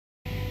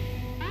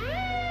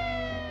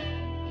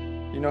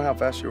you know how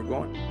fast you were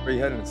going? Where are you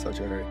heading in such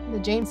a hurry? The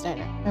James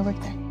Diner. I work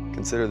there.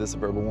 Consider this a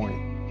verbal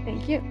warning.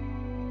 Thank you.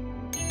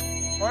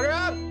 Order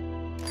up!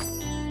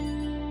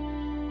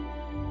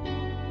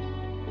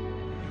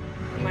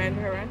 Am I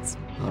under arrest?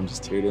 I'm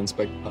just here to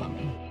inspect the pub.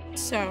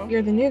 So,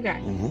 you're the new guy.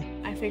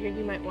 Mm-hmm. I figured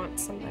you might want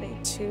somebody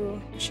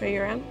to show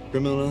you around.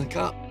 Criminal and a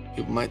cop.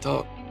 People might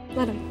talk.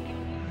 Let him.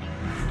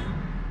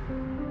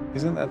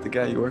 Isn't that the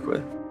guy you work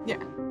with? Yeah.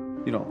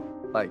 You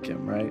don't like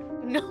him, right?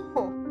 No.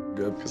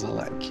 Good, because I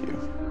like you.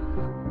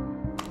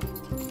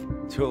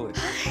 Julie,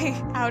 Hey,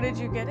 how did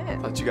you get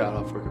in? thought you got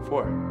off work at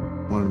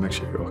 4. Wanted to make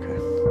sure you're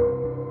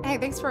okay. Hey,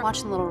 thanks for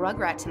watching Little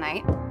Rugrat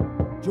tonight.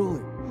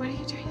 Julie, What are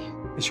you doing here?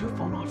 is your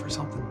phone off or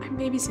something? I'm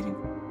babysitting.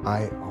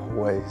 I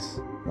always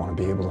want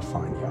to be able to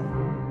find you.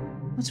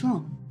 What's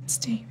wrong? It's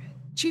David.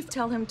 Chief,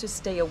 tell him to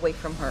stay away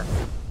from her.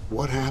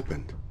 What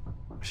happened?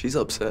 She's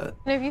upset.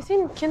 Have you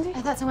seen Kinsey?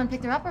 I thought someone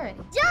picked her up already.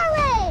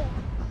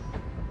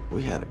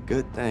 We had a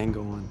good thing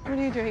going. What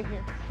are you doing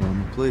here? Well,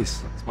 I'm the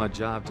police. It's my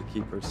job to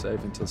keep her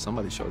safe until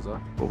somebody shows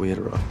up. But we had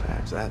a rough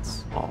patch,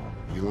 that's all.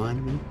 You lying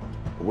to me?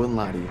 I wouldn't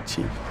lie to you,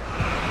 Chief.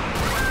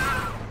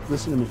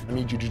 Listen to me. I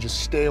need you to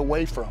just stay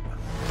away from her.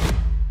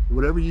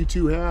 Whatever you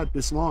two had,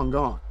 it's long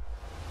gone.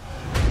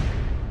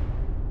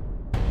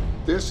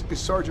 This is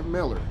Sergeant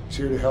Miller. He's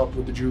here to help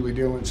with the Julie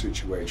Dillon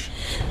situation.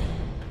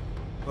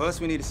 First,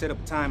 we need to set up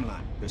a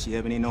timeline. Does she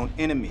have any known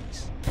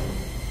enemies?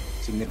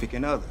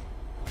 Significant other?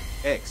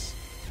 Ex?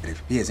 And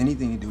if he has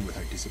anything to do with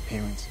her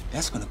disappearance,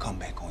 that's gonna come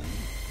back on you.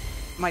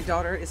 My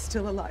daughter is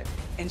still alive,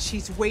 and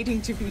she's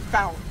waiting to be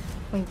found.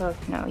 We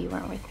both know you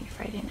weren't with me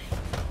Friday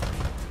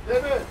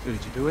night. So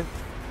did you do it?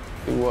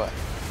 What?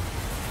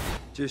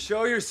 Just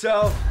show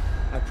yourself.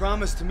 I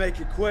promise to make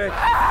it quick.